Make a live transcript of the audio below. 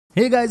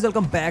Hey guys,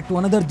 welcome back to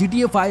another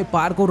GTA 5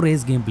 parkour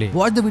race gameplay.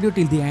 Watch the video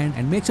till the end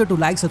and make sure to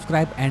like,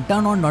 subscribe and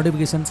turn on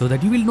notifications so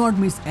that you will not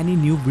miss any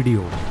new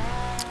video.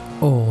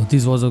 Oh,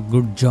 this was a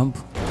good jump.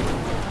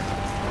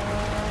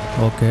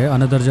 Okay,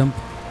 another jump.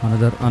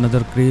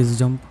 Another crazy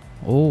jump.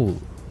 Oh.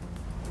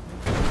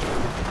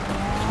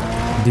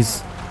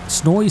 This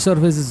snowy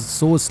surface is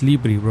so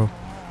slippery, bro.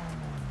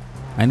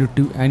 I need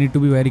to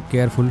be very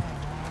careful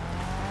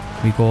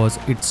because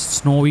it's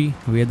snowy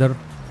weather.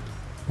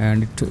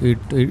 And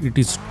it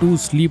is too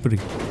slippery.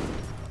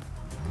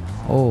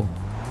 Oh,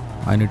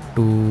 I need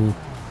to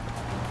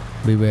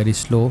be very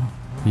slow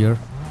here.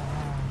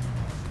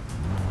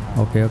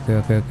 Okay.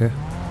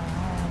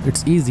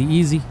 It's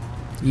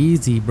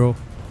easy, bro.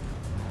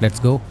 Let's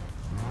go.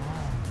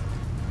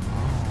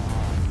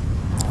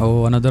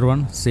 Oh, another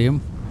one.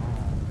 Same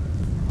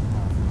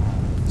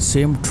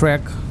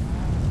track.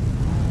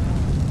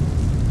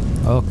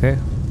 Okay.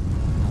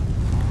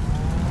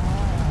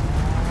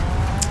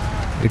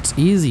 It's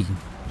easy.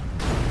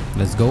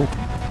 Let's go.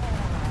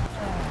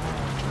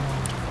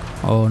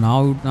 Oh,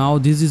 now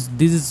this is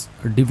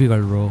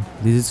difficult, bro.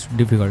 This is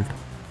difficult.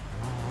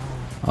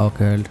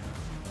 Okay,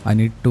 I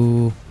need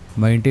to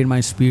maintain my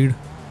speed.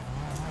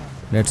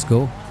 Let's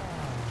go.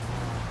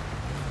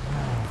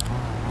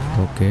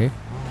 Okay,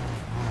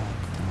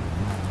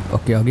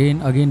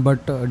 again,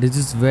 but this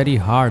is very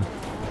hard.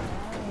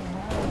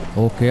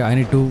 Okay, I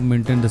need to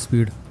maintain the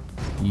speed.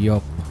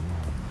 Yup,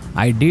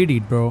 I did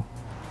it, bro.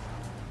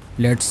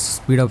 Let's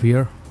speed up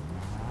here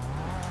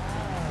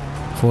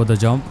for the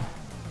jump.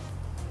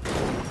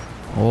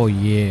 Oh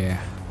yeah,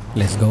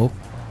 let's go.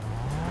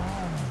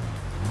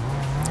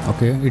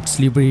 Okay, it's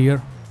slippery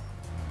here.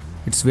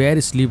 It's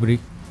very slippery,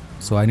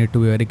 so I need to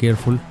be very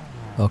careful.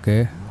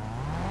 Okay,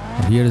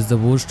 here is the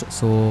boost,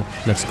 so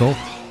let's go.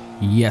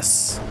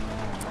 Yes,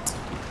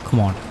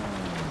 come on.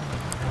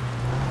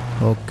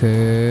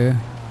 Okay,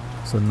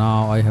 so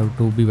now I have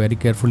to be very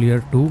careful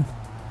here too,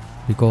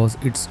 because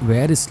it's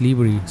very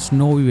slippery,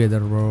 snowy weather,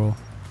 bro.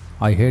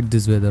 I hate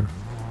this weather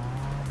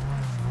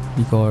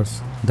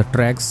because the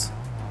tracks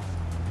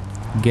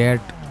get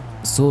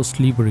so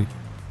slippery.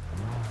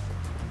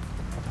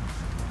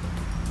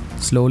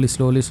 Slowly.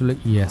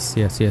 Yes.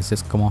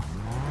 Come on.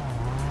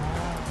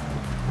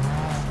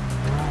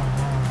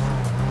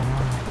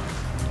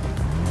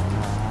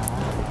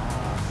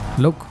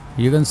 Look,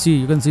 you can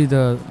see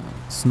the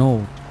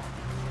snow.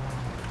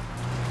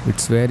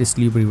 It's very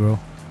slippery, bro.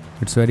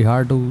 It's very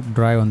hard to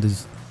drive on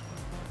this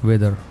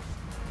weather.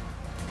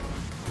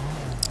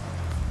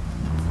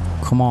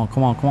 Come on.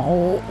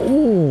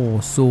 Oh,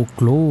 so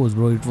close,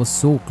 bro. It was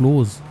so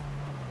close.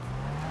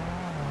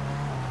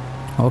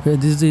 Okay,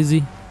 this is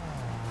easy.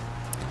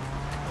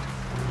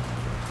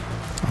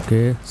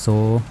 Okay,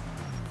 so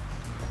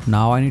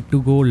now I need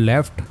to go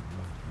left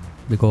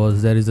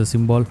because there is a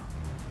symbol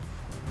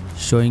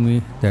showing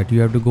me that you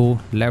have to go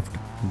left,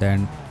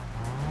 then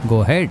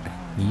go ahead.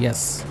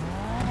 Yes.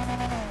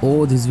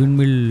 Oh, this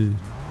windmill.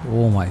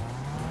 Oh my.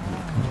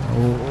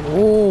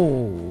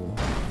 Oh.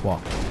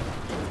 Wow.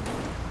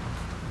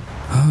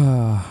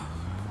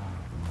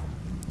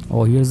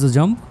 Oh, here's the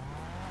jump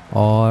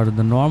or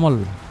the normal.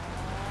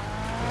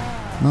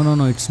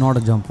 No, it's not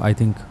a jump. I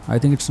think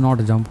it's not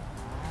a jump.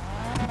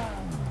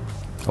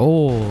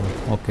 Oh,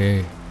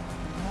 okay.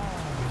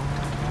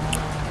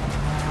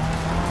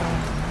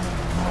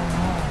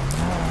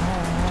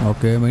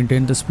 Okay,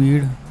 maintain the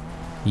speed.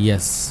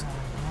 Yes.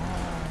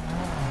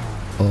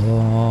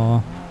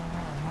 Oh,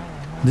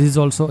 this is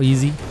also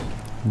easy.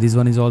 This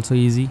one is also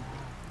easy.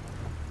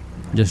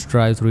 Just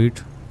drive through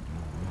it.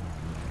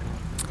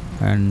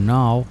 And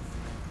now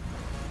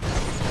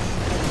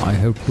I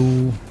have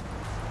to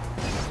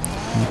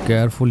be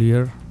careful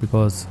here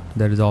because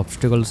there is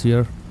obstacles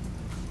here.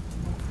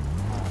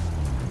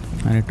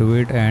 I need to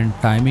wait and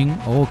timing.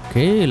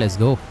 Okay, let's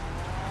go.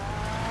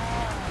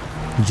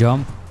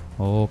 Jump.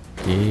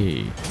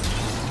 Okay.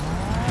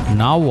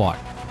 Now what?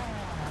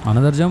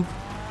 Another jump?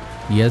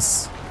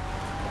 Yes.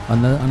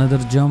 Another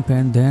jump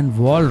and then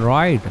wall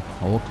ride.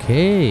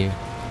 Okay,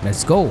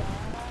 let's go.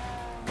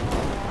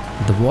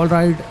 The wall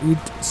ride, it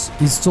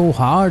is so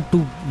hard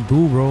to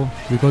do, bro,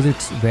 because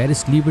it's very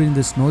slippery in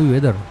the snowy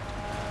weather.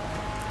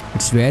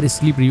 It's very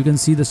slippery. You can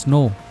see the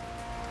snow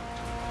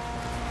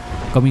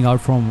coming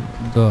out from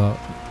the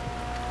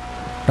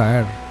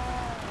tire.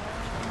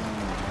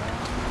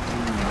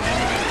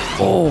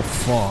 Oh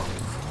fuck.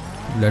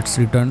 Let's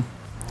return.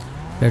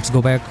 Let's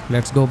go back.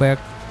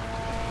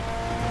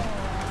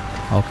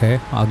 Okay,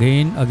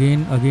 again.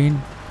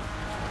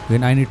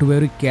 Then I need to be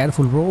very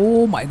careful, bro.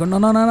 Oh my god, no.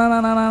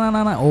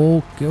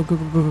 Okay.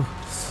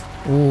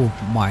 Oh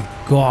my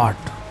god.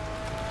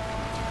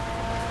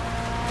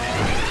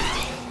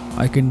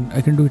 I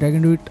can do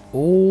it.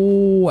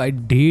 Oh, I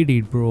did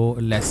it, bro.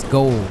 Let's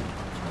go.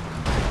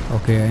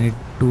 Okay,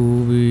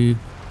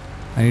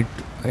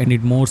 I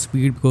need more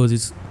speed because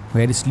it's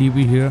very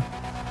sleepy here.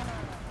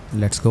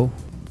 Let's go.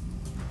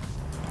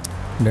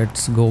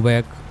 Let's go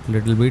back a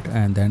little bit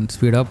and then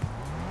speed up.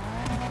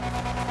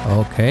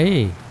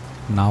 Okay,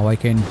 now I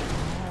can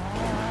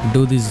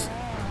do this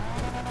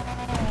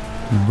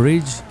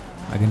Bridge.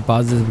 I can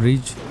pass this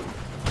bridge.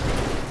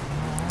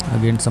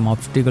 Again, some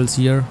obstacles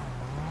here.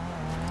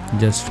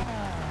 Just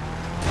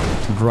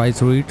drive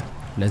through it.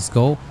 Let's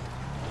go.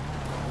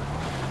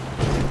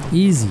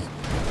 Easy.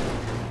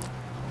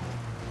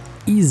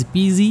 Easy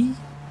peasy.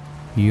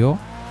 Yo.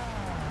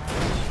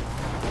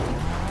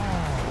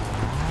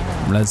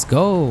 Let's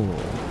go.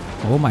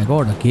 Oh my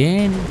god,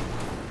 again.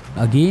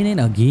 Again and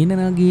again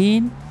and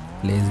again.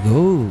 Let's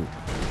go.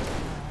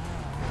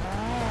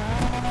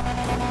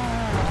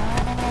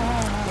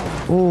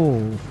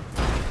 Oh.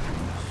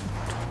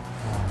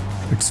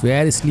 It's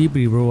very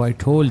slippery, bro. I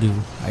told you.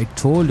 I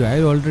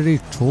already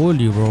told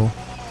you, bro.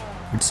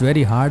 It's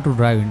very hard to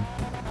drive in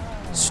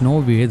snow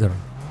weather.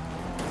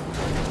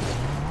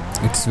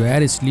 It's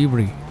very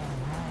slippery.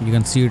 You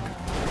can see it.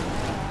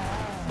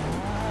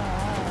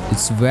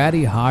 It's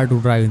very hard to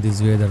drive in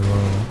this weather,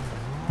 bro.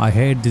 I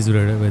hate this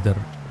weather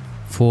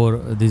for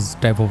this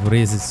type of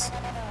races.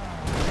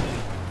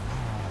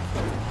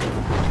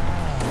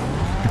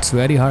 It's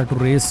very hard to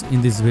race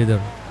in this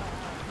weather.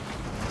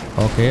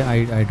 Okay,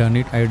 I done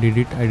it. I did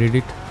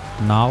it.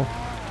 Now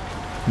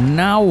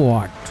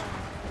what?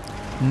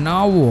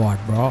 Now what,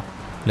 bro?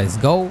 Let's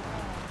go.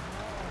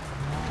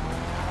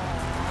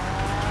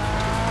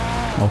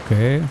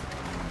 Okay.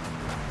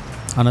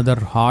 Another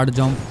hard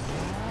jump.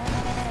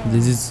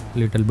 This is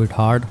little bit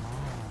hard.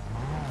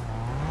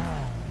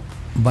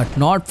 But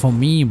not for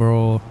me,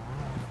 bro.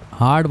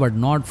 Hard, but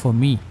not for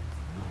me.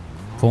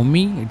 For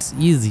me, it's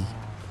easy.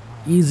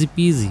 Easy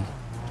peasy.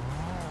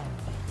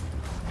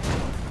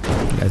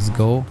 Let's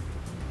go.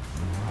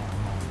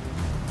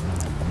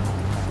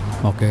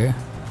 Okay.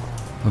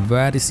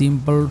 Very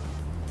simple.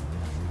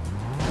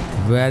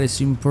 Very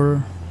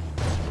simple.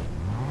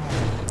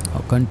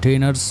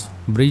 Containers.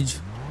 Bridge.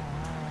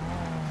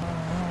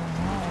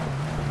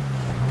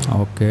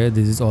 Okay,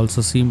 this is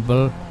also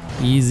simple.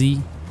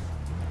 Easy.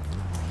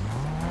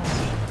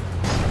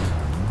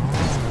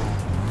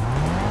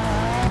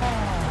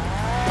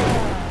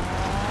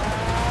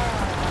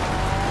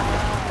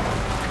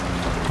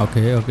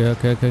 Okay.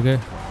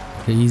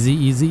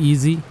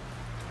 Easy.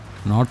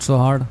 Not so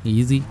hard.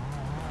 Easy.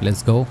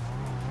 Let's go.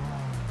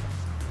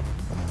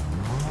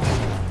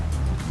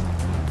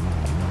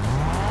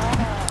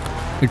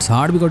 It's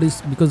hard because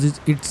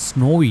it's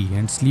snowy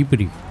and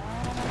slippery.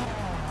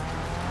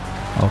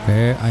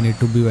 Okay, I need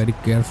to be very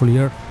careful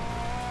here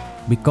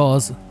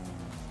because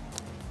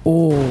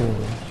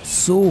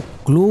so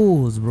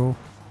close, bro.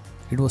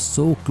 It was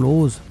so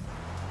close.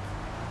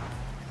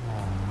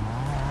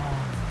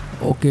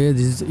 Okay,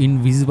 this is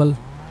invisible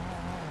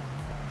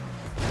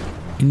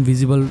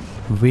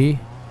way,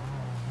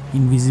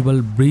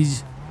 invisible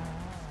bridge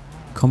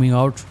coming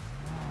out.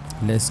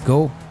 Let's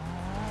go.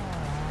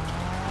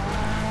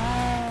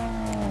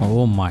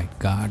 Oh my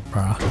god,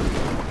 bro.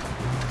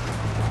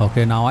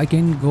 Okay, now I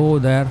can go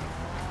there.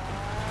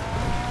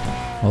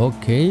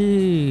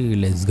 Okay,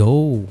 let's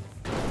go.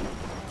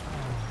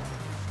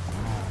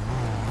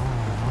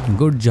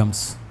 Good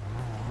jumps.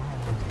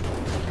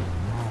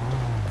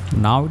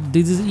 Now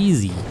this is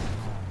easy.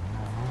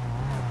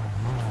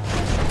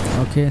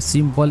 Okay,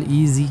 simple,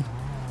 easy.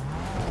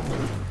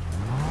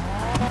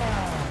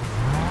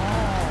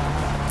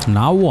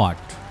 Now what?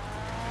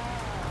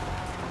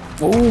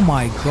 Oh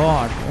my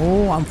god.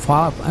 Oh,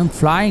 I'm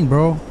flying,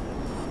 bro.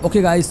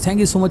 Okay guys, thank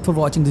you so much for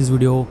watching this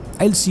video.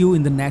 I'll see you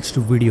in the next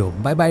video.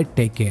 Bye bye,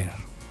 take care.